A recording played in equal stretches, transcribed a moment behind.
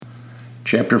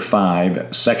Chapter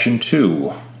 5, Section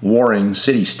 2, Warring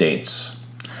City-States.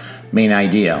 Main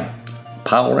idea: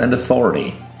 power and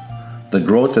authority. The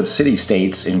growth of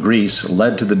city-states in Greece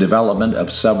led to the development of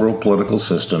several political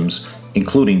systems,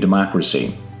 including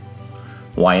democracy.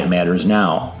 Why it matters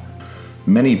now.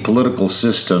 Many political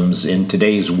systems in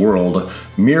today's world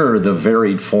mirror the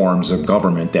varied forms of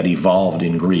government that evolved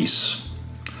in Greece.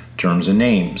 Terms and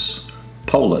names: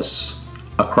 polis,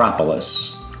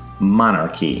 acropolis,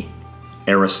 monarchy,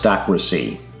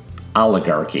 aristocracy,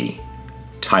 oligarchy,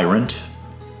 tyrant,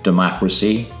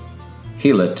 democracy,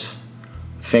 helot,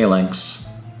 phalanx,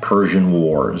 Persian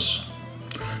wars.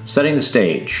 Setting the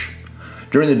stage.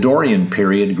 During the Dorian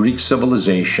period, Greek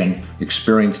civilization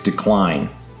experienced decline.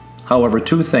 However,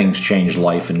 two things changed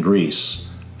life in Greece.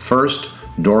 First,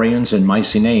 Dorians and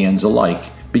Mycenaeans alike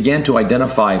began to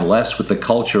identify less with the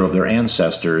culture of their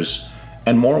ancestors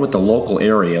and more with the local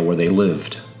area where they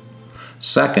lived.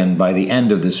 Second, by the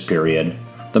end of this period,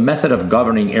 the method of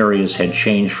governing areas had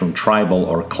changed from tribal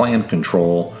or clan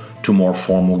control to more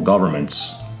formal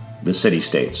governments, the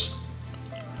city-states.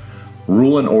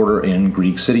 Rule and order in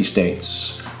Greek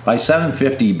city-states. By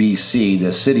 750 BC,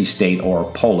 the city-state,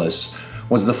 or polis,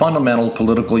 was the fundamental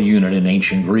political unit in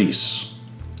ancient Greece.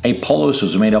 A polis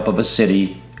was made up of a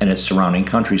city and its surrounding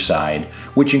countryside,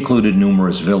 which included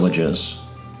numerous villages.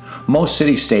 Most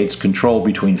city-states controlled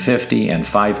between 50 and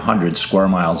 500 square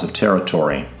miles of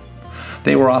territory.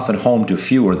 They were often home to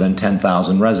fewer than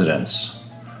 10,000 residents.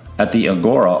 At the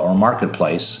agora or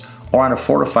marketplace, or on a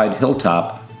fortified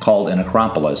hilltop called an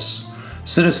acropolis,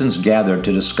 citizens gathered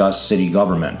to discuss city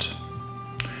government.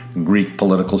 Greek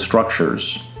political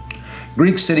structures.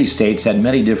 Greek city-states had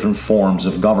many different forms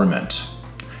of government.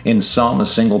 In some, a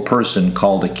single person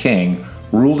called a king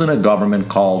ruled in a government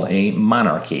called a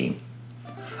monarchy.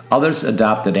 Others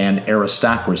adopted an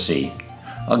aristocracy,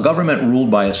 a government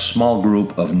ruled by a small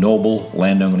group of noble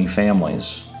landowning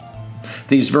families.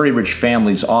 These very rich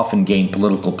families often gained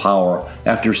political power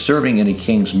after serving in a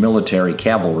king's military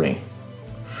cavalry.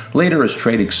 Later, as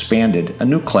trade expanded, a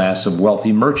new class of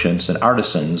wealthy merchants and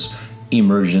artisans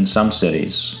emerged in some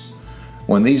cities.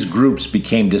 When these groups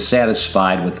became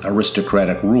dissatisfied with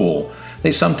aristocratic rule,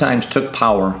 they sometimes took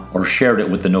power or shared it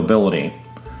with the nobility.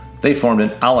 They formed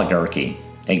an oligarchy,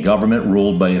 a government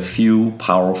ruled by a few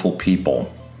powerful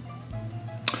people.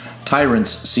 Tyrants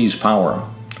seized power.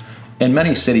 In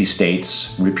many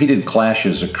city-states, repeated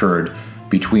clashes occurred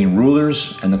between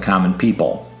rulers and the common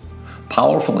people.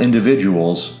 Powerful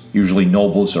individuals, usually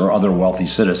nobles or other wealthy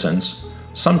citizens,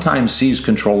 sometimes seized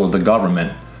control of the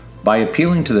government by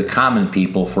appealing to the common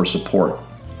people for support.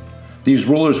 These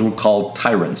rulers were called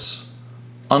tyrants.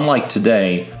 Unlike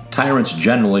today, tyrants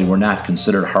generally were not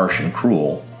considered harsh and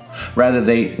cruel. Rather,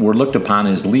 they were looked upon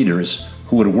as leaders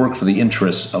who would work for the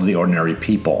interests of the ordinary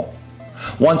people.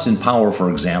 Once in power, for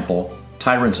example,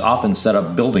 tyrants often set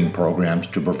up building programs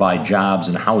to provide jobs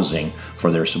and housing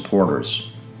for their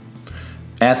supporters.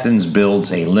 Athens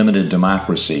builds a limited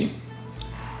democracy.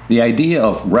 The idea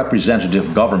of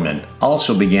representative government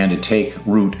also began to take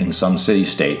root in some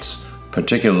city-states,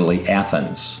 particularly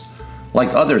Athens.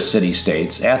 Like other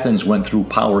city-states, Athens went through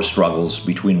power struggles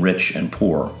between rich and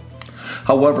poor.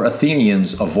 However,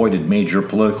 Athenians avoided major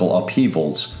political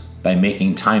upheavals by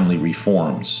making timely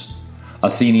reforms.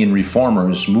 Athenian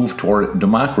reformers moved toward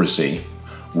democracy,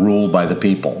 ruled by the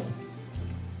people.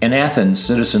 In Athens,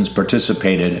 citizens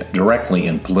participated directly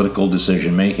in political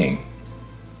decision-making.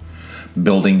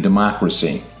 Building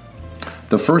democracy.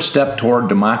 The first step toward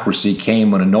democracy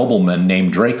came when a nobleman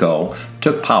named Draco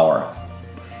took power.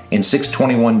 In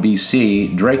 621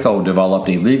 BC, Draco developed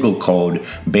a legal code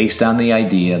based on the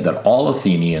idea that all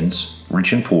Athenians,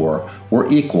 rich and poor,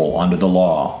 were equal under the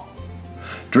law.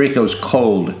 Draco's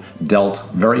code dealt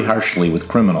very harshly with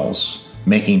criminals,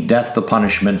 making death the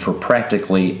punishment for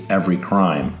practically every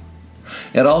crime.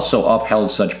 It also upheld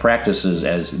such practices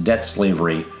as debt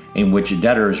slavery, in which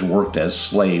debtors worked as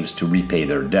slaves to repay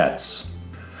their debts.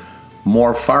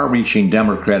 More far-reaching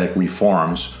democratic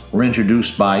reforms were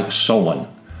introduced by Solon,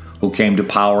 who came to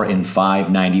power in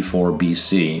 594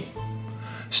 BC.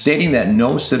 Stating that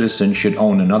no citizen should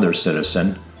own another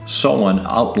citizen, Solon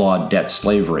outlawed debt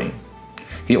slavery.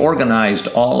 He organized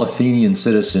all Athenian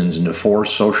citizens into 4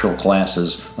 social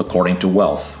classes according to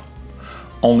wealth.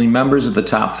 Only members of the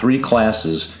top 3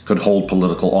 classes could hold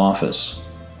political office.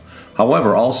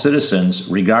 However, all citizens,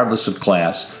 regardless of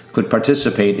class, could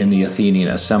participate in the Athenian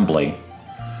assembly.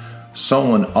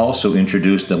 Solon also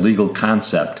introduced the legal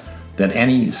concept that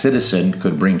any citizen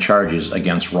could bring charges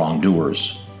against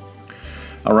wrongdoers.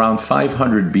 Around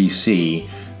 500 BC,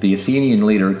 the Athenian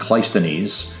leader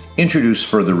Cleisthenes introduced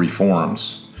further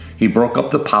reforms. He broke up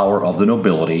the power of the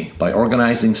nobility by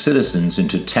organizing citizens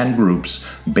into 10 groups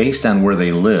based on where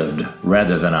they lived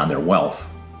rather than on their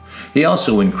wealth. He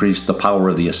also increased the power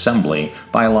of the assembly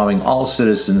by allowing all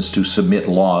citizens to submit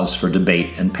laws for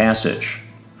debate and passage.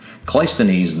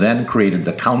 Cleisthenes then created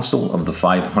the Council of the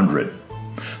 500.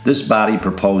 This body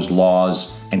proposed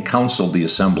laws and counseled the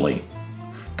assembly.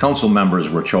 Council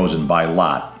members were chosen by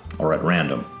lot or at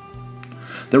random.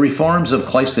 The reforms of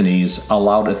Cleisthenes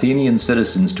allowed Athenian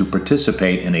citizens to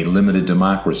participate in a limited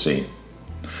democracy.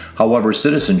 However,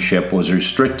 citizenship was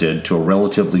restricted to a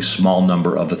relatively small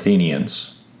number of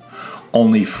Athenians.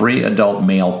 Only free adult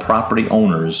male property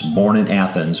owners born in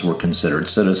Athens were considered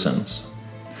citizens.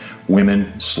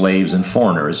 Women, slaves, and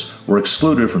foreigners were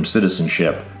excluded from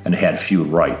citizenship and had few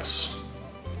rights.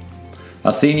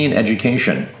 Athenian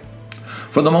education.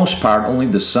 For the most part, only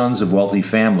the sons of wealthy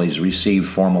families received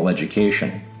formal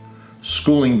education.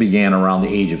 Schooling began around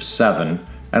the age of 7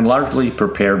 and largely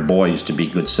prepared boys to be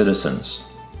good citizens.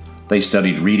 They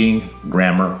studied reading,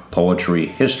 grammar, poetry,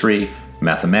 history,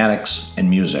 mathematics, and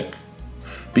music.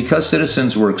 Because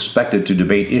citizens were expected to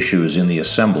debate issues in the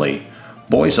assembly,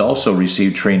 boys also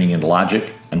received training in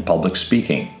logic and public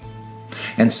speaking.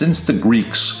 And since the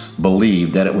Greeks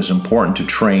believed that it was important to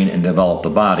train and develop the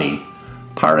body,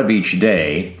 part of each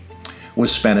day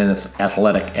was spent in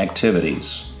athletic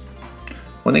activities.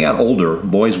 When they got older,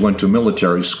 boys went to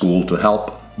military school to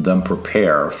help them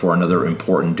prepare for another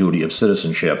important duty of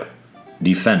citizenship,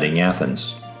 defending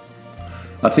Athens.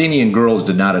 Athenian girls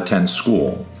did not attend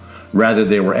school. Rather,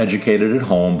 they were educated at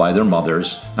home by their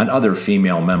mothers and other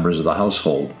female members of the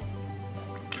household.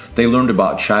 They learned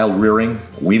about child rearing,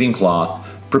 weaving cloth,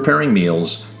 preparing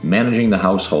meals, managing the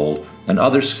household, and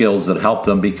other skills that helped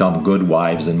them become good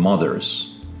wives and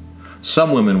mothers.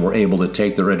 Some women were able to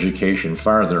take their education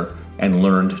farther and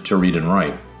learned to read and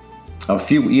write. A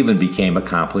few even became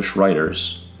accomplished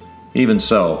writers. Even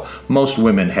so, most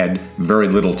women had very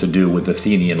little to do with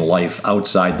Athenian life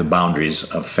outside the boundaries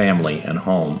of family and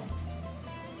home.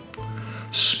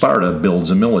 Sparta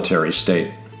builds a military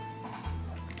state.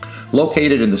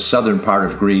 Located in the southern part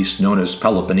of Greece known as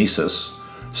Peloponnesus,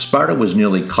 Sparta was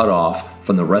nearly cut off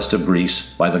from the rest of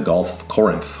Greece by the Gulf of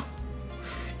Corinth.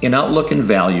 In outlook and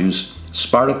values,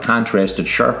 Sparta contrasted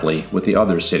sharply with the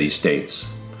other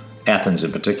city-states, Athens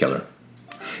in particular.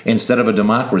 Instead of a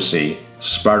democracy,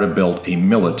 Sparta built a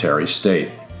military state.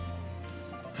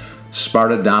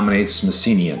 Sparta dominates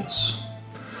Messenians.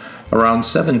 Around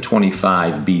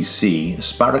 725 BC,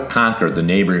 Sparta conquered the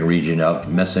neighboring region of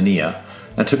Messenia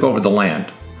and took over the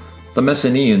land. The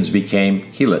Messenians became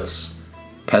Helots,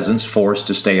 peasants forced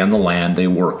to stay on the land they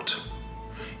worked.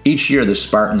 Each year the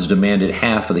Spartans demanded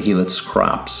half of the Helots'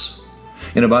 crops.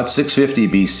 In about 650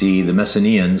 BC, the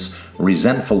Messenians,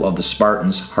 resentful of the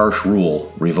Spartans' harsh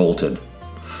rule, revolted.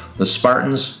 The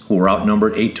Spartans, who were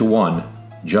outnumbered 8-1,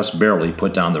 just barely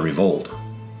put down the revolt.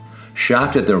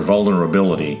 Shocked at their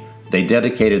vulnerability, they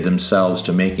dedicated themselves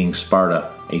to making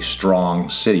Sparta a strong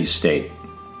city-state.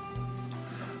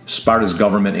 Sparta's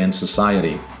government and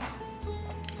society.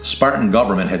 Spartan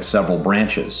government had several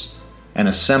branches. An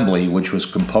assembly, which was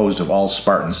composed of all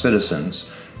Spartan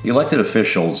citizens, elected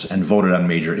officials and voted on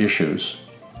major issues.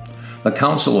 The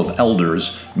Council of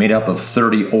Elders, made up of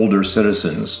 30 older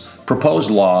citizens,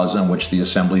 proposed laws on which the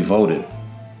assembly voted.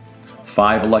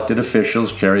 5 elected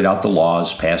officials carried out the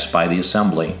laws passed by the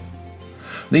assembly.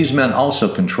 These men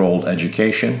also controlled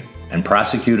education and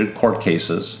prosecuted court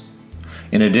cases.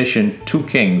 In addition, 2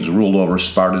 kings ruled over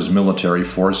Sparta's military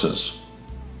forces.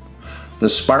 The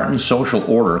Spartan social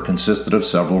order consisted of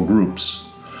several groups.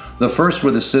 The first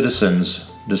were the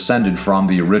citizens descended from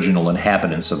the original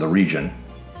inhabitants of the region.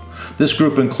 This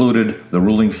group included the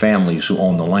ruling families who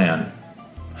owned the land.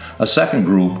 A second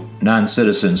group,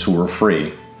 non-citizens who were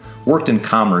free, worked in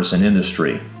commerce and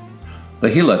industry. The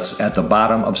Helots at the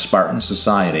bottom of Spartan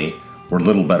society were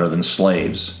little better than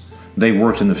slaves. They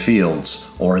worked in the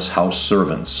fields or as house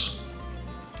servants.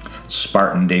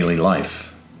 Spartan daily life.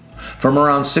 From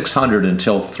around 600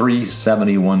 until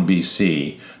 371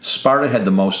 BC, Sparta had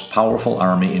the most powerful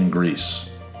army in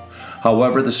Greece.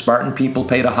 However, the Spartan people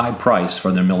paid a high price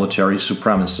for their military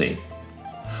supremacy.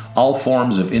 All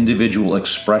forms of individual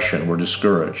expression were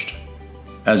discouraged.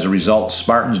 As a result,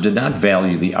 Spartans did not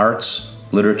value the arts,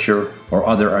 literature, or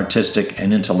other artistic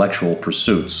and intellectual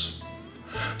pursuits.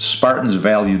 Spartans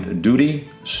valued duty,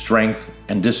 strength,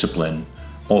 and discipline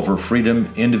over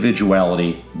freedom,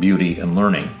 individuality, beauty, and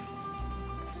learning.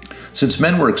 Since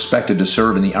men were expected to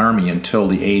serve in the army until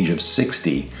the age of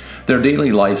 60, their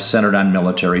daily life centered on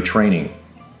military training.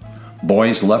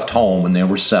 Boys left home when they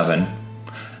were 7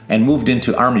 and moved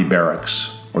into army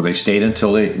barracks, where they stayed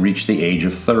until they reached the age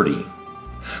of 30.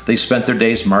 They spent their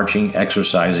days marching,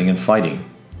 exercising, and fighting.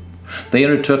 They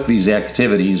undertook these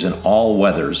activities in all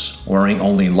weathers, wearing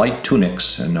only light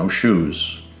tunics and no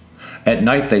shoes. At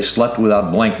night they slept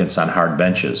without blankets on hard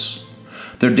benches.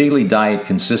 Their daily diet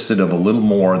consisted of a little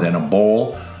more than a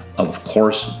bowl of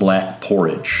coarse black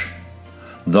porridge.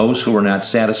 Those who were not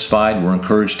satisfied were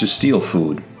encouraged to steal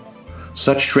food.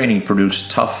 Such training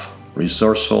produced tough,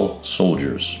 resourceful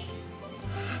soldiers.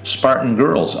 Spartan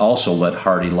girls also led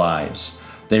hardy lives.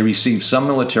 They received some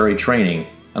military training,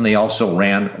 and they also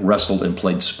ran, wrestled, and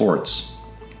played sports.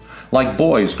 Like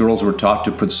boys, girls were taught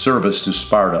to put service to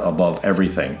Sparta above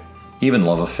everything, even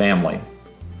love of family.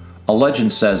 A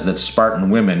legend says that Spartan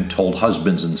women told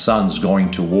husbands and sons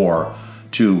going to war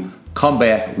to come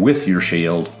back with your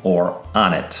shield or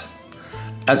on it.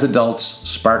 As adults,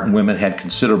 Spartan women had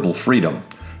considerable freedom,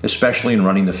 especially in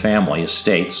running the family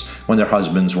estates when their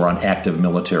husbands were on active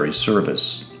military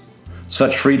service.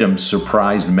 Such freedom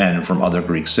surprised men from other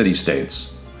Greek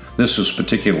city-states. This was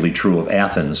particularly true of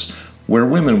Athens, where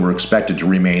women were expected to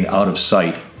remain out of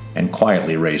sight and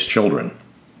quietly raise children.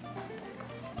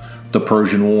 The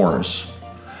Persian Wars.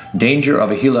 Danger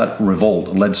of a Helot revolt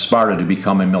led Sparta to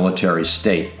become a military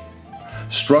state.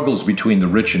 Struggles between the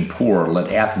rich and poor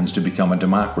led Athens to become a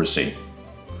democracy.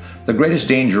 The greatest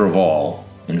danger of all,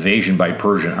 invasion by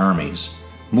Persian armies,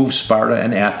 moved Sparta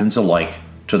and Athens alike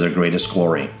to their greatest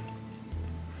glory.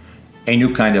 A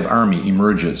new kind of army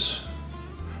emerges.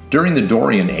 During the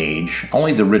Dorian Age,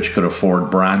 only the rich could afford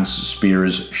bronze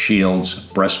spears, shields,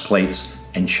 breastplates,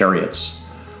 and chariots.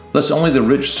 Thus, only the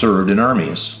rich served in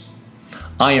armies.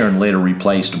 Iron later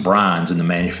replaced bronze in the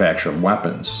manufacture of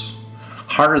weapons.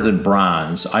 Harder than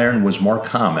bronze, iron was more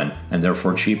common and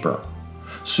therefore cheaper.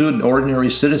 Soon, ordinary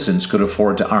citizens could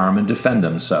afford to arm and defend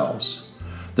themselves.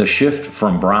 The shift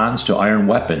from bronze to iron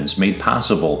weapons made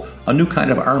possible a new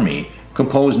kind of army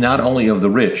composed not only of the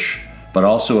rich, but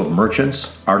also of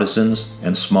merchants, artisans,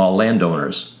 and small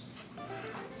landowners.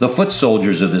 The foot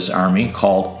soldiers of this army,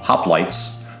 called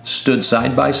hoplites, stood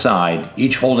side by side,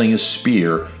 each holding a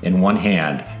spear in one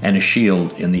hand and a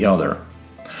shield in the other.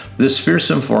 This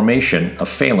fearsome formation, a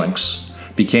phalanx,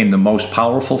 became the most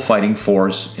powerful fighting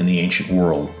force in the ancient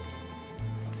world.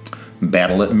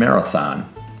 Battle at Marathon.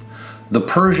 The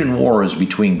Persian Wars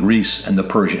between Greece and the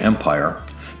Persian Empire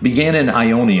began in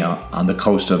Ionia on the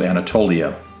coast of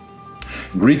Anatolia.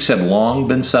 Greeks had long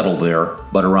been settled there,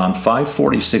 but around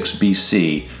 546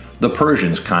 BC, the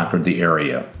Persians conquered the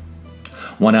area.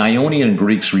 When Ionian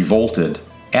Greeks revolted,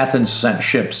 Athens sent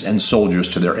ships and soldiers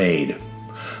to their aid.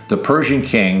 The Persian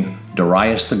king,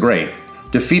 Darius the Great,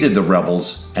 defeated the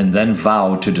rebels and then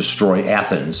vowed to destroy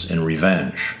Athens in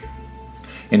revenge.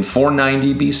 In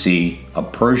 490 BC, a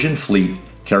Persian fleet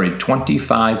carried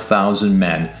 25,000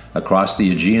 men across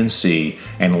the Aegean Sea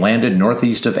and landed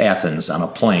northeast of Athens on a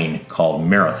plain called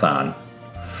Marathon.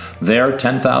 There,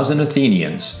 10,000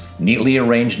 Athenians, neatly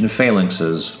arranged in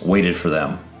phalanxes, waited for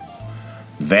them.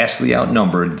 Vastly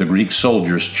outnumbered, the Greek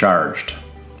soldiers charged.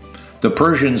 The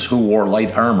Persians, who wore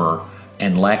light armor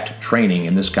and lacked training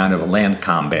in this kind of land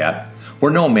combat, were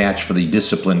no match for the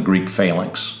disciplined Greek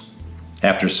phalanx.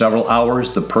 After several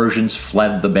hours, the Persians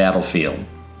fled the battlefield.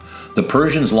 The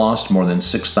Persians lost more than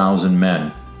 6,000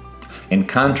 men. In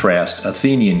contrast,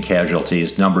 Athenian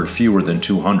casualties numbered fewer than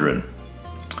 200.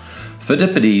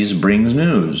 Phidippides brings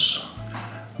news.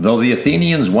 Though the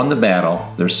Athenians won the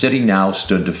battle, their city now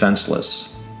stood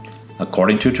defenseless.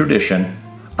 According to tradition,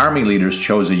 army leaders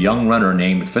chose a young runner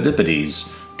named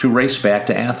Phidippides to race back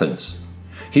to Athens.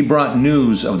 He brought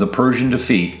news of the Persian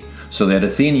defeat so that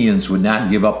Athenians would not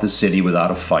give up the city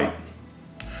without a fight.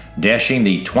 Dashing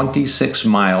the 26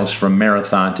 miles from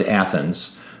Marathon to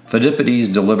Athens,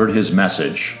 Phidippides delivered his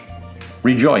message: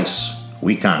 "Rejoice,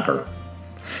 we conquer."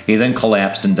 He then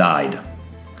collapsed and died.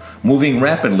 Moving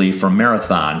rapidly from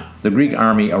Marathon, the Greek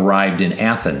army arrived in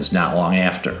Athens not long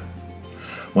after.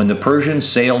 When the Persians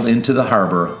sailed into the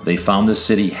harbor, they found the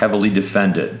city heavily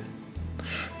defended.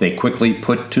 They quickly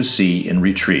put to sea in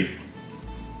retreat.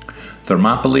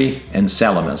 Thermopylae and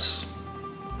Salamis.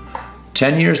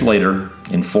 10 years later,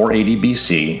 in 480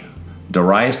 BC,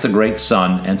 Darius the Great's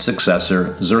son and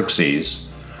successor,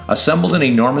 Xerxes, assembled an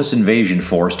enormous invasion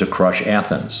force to crush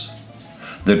Athens.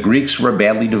 The Greeks were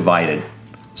badly divided.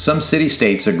 Some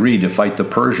city-states agreed to fight the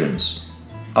Persians.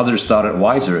 Others thought it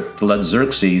wiser to let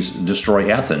Xerxes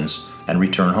destroy Athens and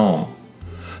return home.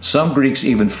 Some Greeks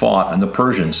even fought on the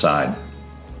Persian side.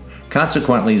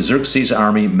 Consequently, Xerxes'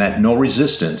 army met no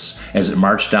resistance as it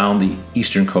marched down the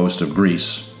eastern coast of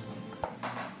Greece.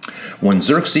 When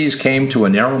Xerxes came to a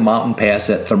narrow mountain pass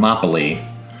at Thermopylae,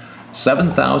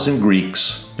 7,000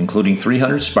 Greeks, including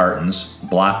 300 Spartans,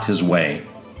 blocked his way.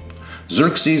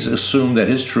 Xerxes assumed that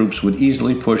his troops would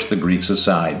easily push the Greeks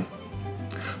aside.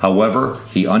 However,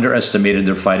 he underestimated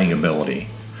their fighting ability.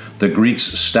 The Greeks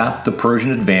stopped the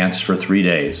Persian advance for 3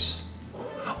 days.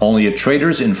 Only a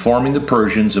traitor's informing the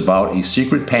Persians about a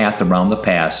secret path around the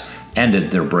pass ended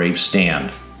their brave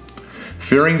stand.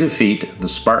 Fearing defeat, the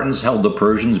Spartans held the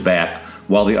Persians back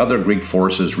while the other Greek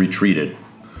forces retreated.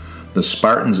 The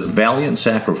Spartans' valiant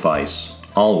sacrifice,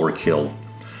 all were killed,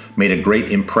 made a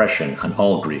great impression on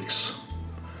all Greeks.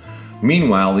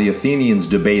 Meanwhile, the Athenians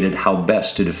debated how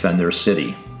best to defend their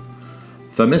city.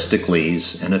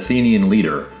 Themistocles, an Athenian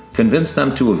leader, convinced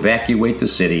them to evacuate the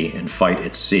city and fight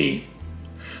at sea.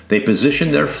 They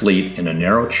positioned their fleet in a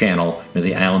narrow channel near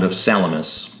the island of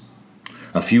Salamis,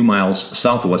 a few miles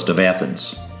southwest of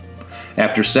Athens.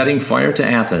 After setting fire to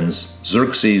Athens,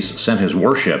 Xerxes sent his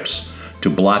warships to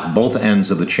block both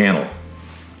ends of the channel.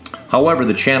 However,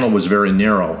 the channel was very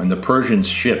narrow and the Persian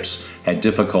ships had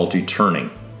difficulty turning.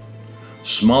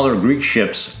 Smaller Greek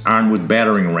ships armed with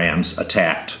battering rams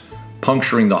attacked,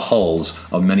 puncturing the hulls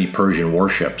of many Persian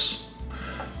warships.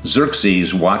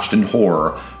 Xerxes watched in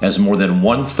horror as more than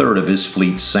 1/3 of his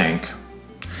fleet sank.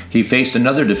 He faced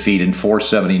another defeat in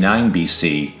 479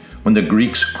 BC when the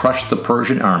Greeks crushed the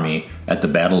Persian army at the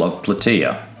Battle of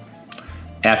Plataea.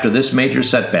 After this major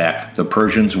setback, the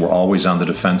Persians were always on the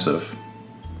defensive.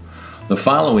 The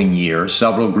following year,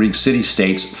 several Greek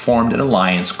city-states formed an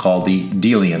alliance called the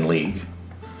Delian League.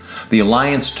 The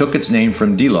alliance took its name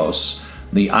from Delos,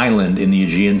 the island in the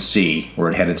Aegean Sea where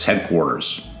it had its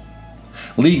headquarters.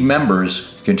 League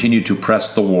members continued to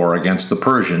press the war against the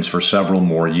Persians for several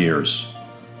more years.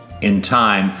 In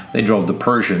time, they drove the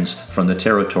Persians from the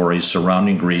territories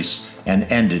surrounding Greece and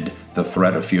ended the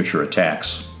threat of future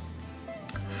attacks.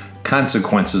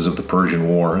 Consequences of the Persian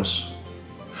Wars.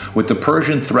 With the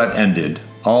Persian threat ended,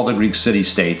 all the Greek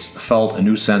city-states felt a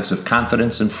new sense of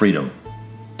confidence and freedom.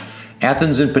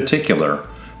 Athens in particular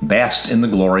basked in the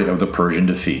glory of the Persian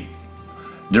defeat.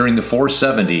 During the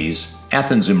 470s,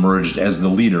 Athens emerged as the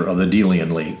leader of the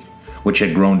Delian League, which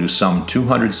had grown to some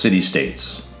 200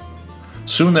 city-states.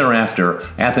 Soon thereafter,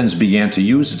 Athens began to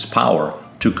use its power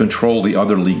to control the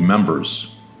other league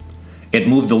members. It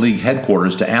moved the league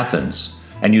headquarters to Athens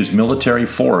and used military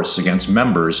force against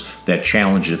members that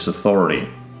challenged its authority.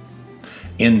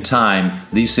 In time,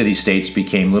 these city-states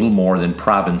became little more than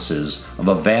provinces of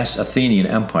a vast Athenian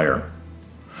empire.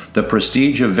 The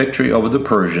prestige of victory over the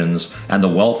Persians and the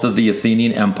wealth of the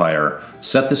Athenian Empire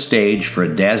set the stage for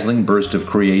a dazzling burst of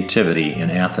creativity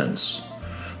in Athens.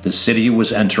 The city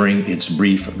was entering its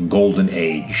brief golden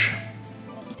age.